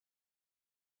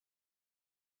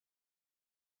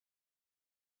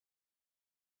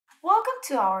Welcome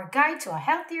to our guide to a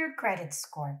healthier credit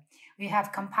score. We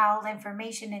have compiled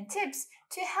information and tips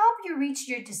to help you reach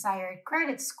your desired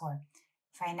credit score.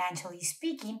 Financially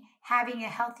speaking, having a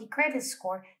healthy credit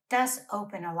score does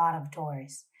open a lot of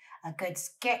doors. A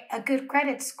good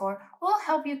credit score will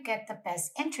help you get the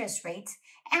best interest rates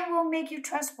and will make you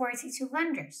trustworthy to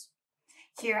lenders.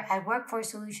 Here at Workforce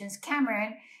Solutions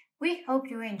Cameron, we hope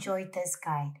you enjoyed this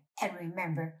guide. And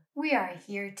remember, we are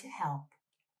here to help.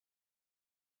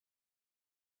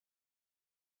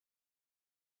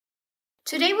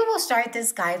 Today we will start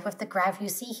this guide with the graph you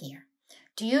see here.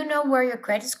 Do you know where your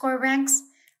credit score ranks?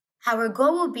 Our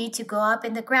goal will be to go up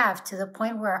in the graph to the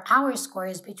point where our score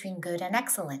is between good and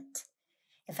excellent.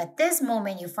 If at this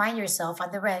moment you find yourself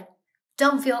on the red,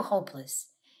 don't feel hopeless.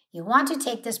 You want to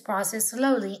take this process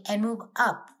slowly and move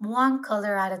up one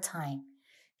color at a time.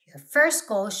 Your first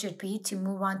goal should be to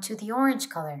move on to the orange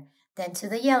color, then to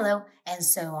the yellow, and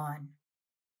so on.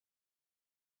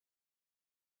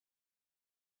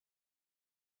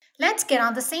 Let's get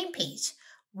on the same page.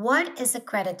 What is a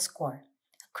credit score?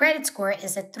 A credit score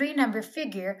is a three-number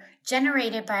figure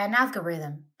generated by an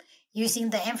algorithm using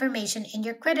the information in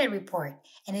your credit report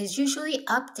and is usually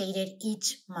updated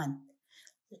each month.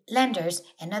 Lenders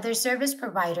and other service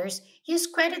providers use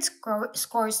credit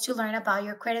scores to learn about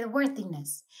your credit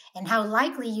worthiness and how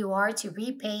likely you are to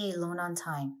repay a loan on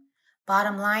time.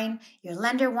 Bottom line, your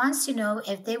lender wants to know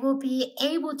if they will be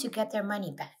able to get their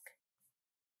money back.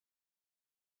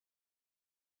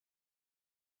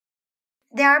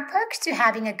 There are perks to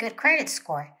having a good credit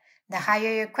score. The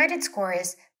higher your credit score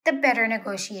is, the better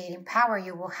negotiating power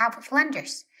you will have with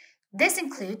lenders. This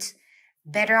includes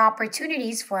better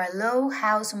opportunities for a low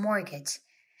house mortgage.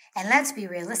 And let's be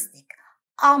realistic,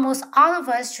 almost all of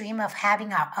us dream of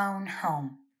having our own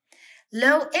home.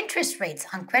 Low interest rates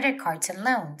on credit cards and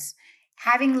loans.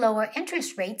 Having lower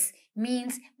interest rates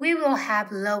means we will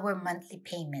have lower monthly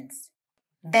payments.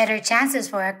 Better chances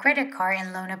for a credit card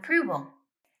and loan approval.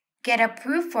 Get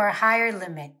approved for a higher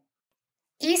limit.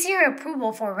 Easier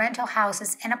approval for rental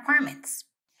houses and apartments.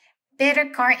 Better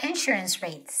car insurance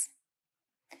rates.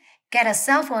 Get a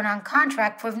cell phone on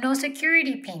contract with no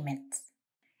security payments.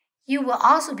 You will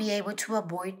also be able to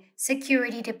avoid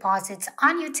security deposits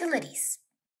on utilities.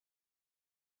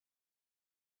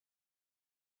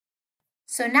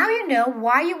 So now you know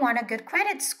why you want a good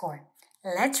credit score.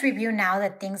 Let's review now the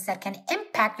things that can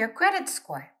impact your credit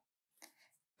score.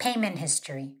 Payment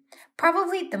history,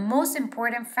 probably the most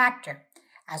important factor.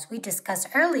 As we discussed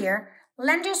earlier,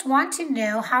 lenders want to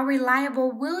know how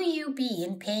reliable will you be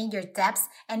in paying your debts,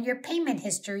 and your payment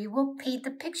history will paint the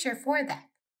picture for that.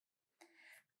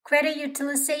 Credit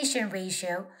utilization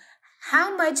ratio,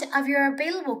 how much of your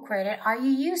available credit are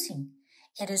you using?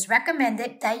 It is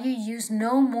recommended that you use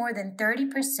no more than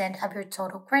 30% of your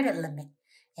total credit limit.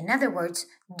 In other words,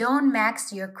 don't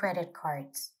max your credit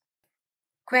cards.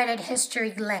 Credit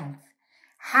history length.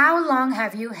 How long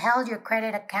have you held your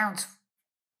credit accounts?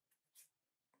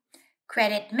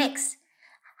 Credit mix.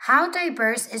 How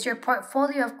diverse is your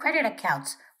portfolio of credit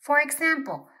accounts? For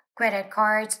example, credit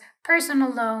cards, personal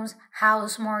loans,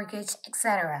 house mortgage,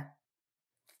 etc.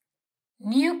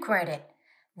 New credit.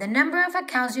 The number of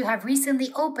accounts you have recently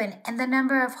opened and the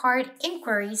number of hard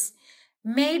inquiries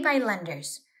made by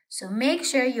lenders. So make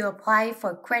sure you apply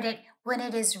for credit when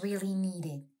it is really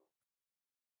needed.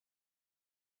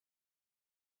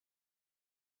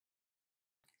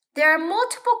 There are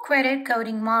multiple credit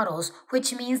coding models,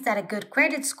 which means that a good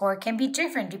credit score can be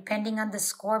different depending on the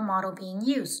score model being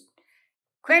used.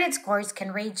 Credit scores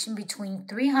can range between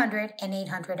 300 and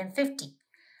 850.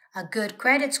 A good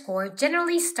credit score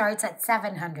generally starts at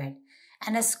 700,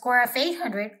 and a score of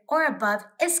 800 or above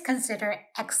is considered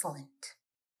excellent.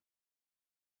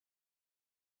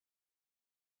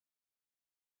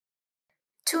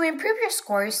 To improve your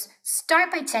scores, start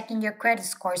by checking your credit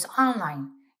scores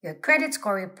online. Your credit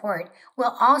score report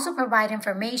will also provide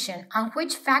information on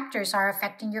which factors are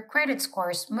affecting your credit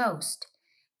scores most.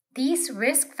 These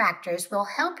risk factors will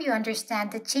help you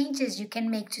understand the changes you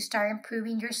can make to start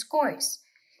improving your scores.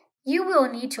 You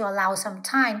will need to allow some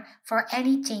time for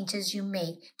any changes you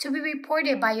make to be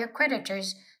reported by your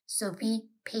creditors, so be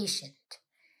patient.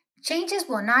 Changes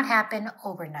will not happen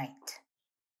overnight.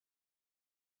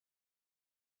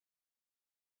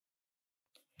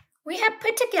 We have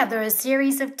put together a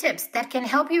series of tips that can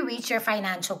help you reach your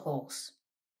financial goals.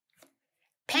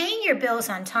 Paying your bills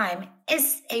on time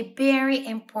is a very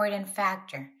important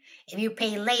factor. If you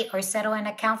pay late or settle an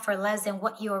account for less than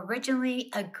what you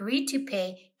originally agreed to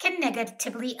pay, can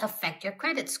negatively affect your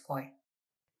credit score.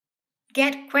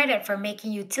 Get credit for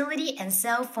making utility and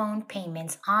cell phone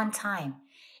payments on time.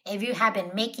 If you have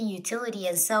been making utility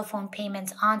and cell phone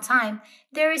payments on time,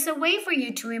 there is a way for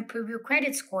you to improve your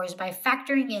credit scores by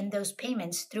factoring in those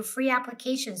payments through free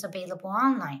applications available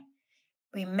online.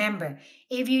 Remember,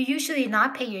 if you usually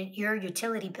not pay your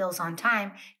utility bills on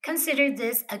time, consider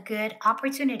this a good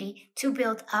opportunity to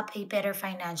build up a better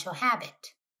financial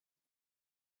habit.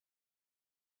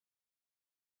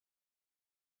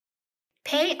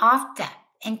 Pay off debt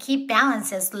and keep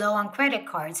balances low on credit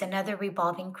cards and other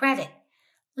revolving credit.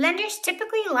 Lenders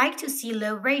typically like to see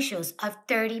low ratios of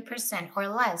 30% or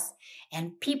less,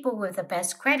 and people with the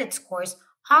best credit scores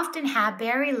often have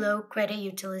very low credit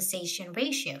utilization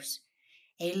ratios.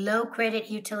 A low credit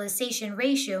utilization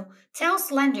ratio tells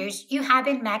lenders you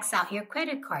haven't maxed out your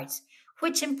credit cards,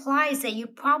 which implies that you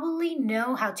probably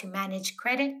know how to manage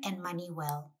credit and money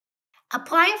well.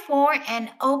 Apply for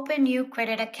and open new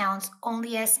credit accounts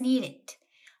only as needed.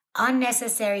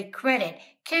 Unnecessary credit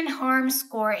can harm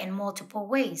score in multiple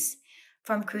ways,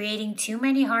 from creating too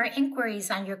many hard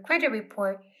inquiries on your credit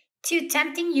report to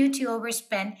tempting you to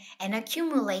overspend and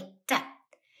accumulate debt.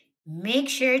 Make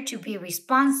sure to be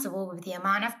responsible with the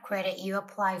amount of credit you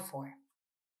apply for.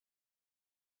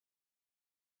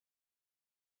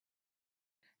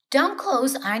 Don't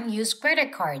close unused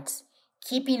credit cards.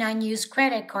 Keeping unused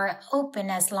credit card open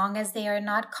as long as they are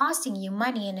not costing you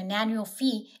money in an annual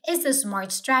fee is a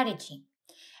smart strategy.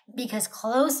 Because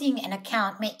closing an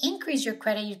account may increase your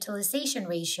credit utilization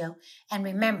ratio, and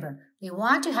remember, we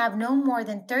want to have no more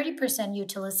than 30%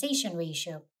 utilization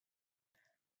ratio.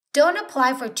 Don't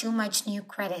apply for too much new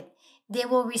credit. They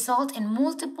will result in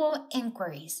multiple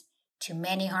inquiries. Too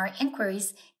many hard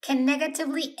inquiries can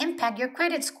negatively impact your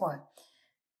credit score.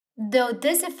 Though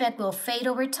this effect will fade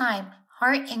over time,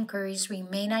 hard inquiries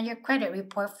remain on your credit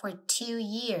report for 2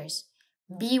 years.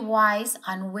 Be wise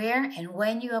on where and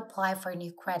when you apply for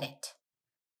new credit.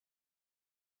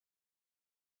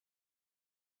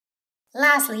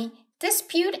 Lastly,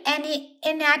 dispute any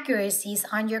inaccuracies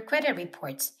on your credit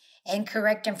reports.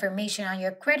 Incorrect information on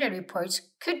your credit reports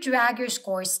could drag your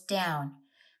scores down.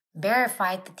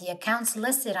 Verify that the accounts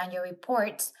listed on your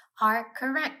reports are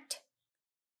correct.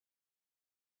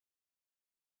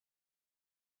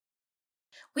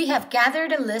 We have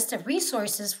gathered a list of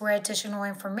resources for additional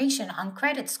information on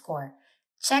credit score.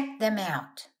 Check them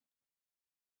out.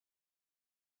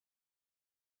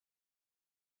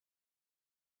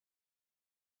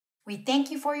 We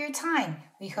thank you for your time.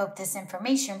 We hope this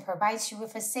information provides you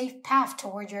with a safe path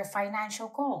toward your financial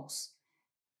goals.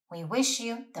 We wish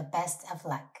you the best of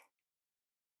luck.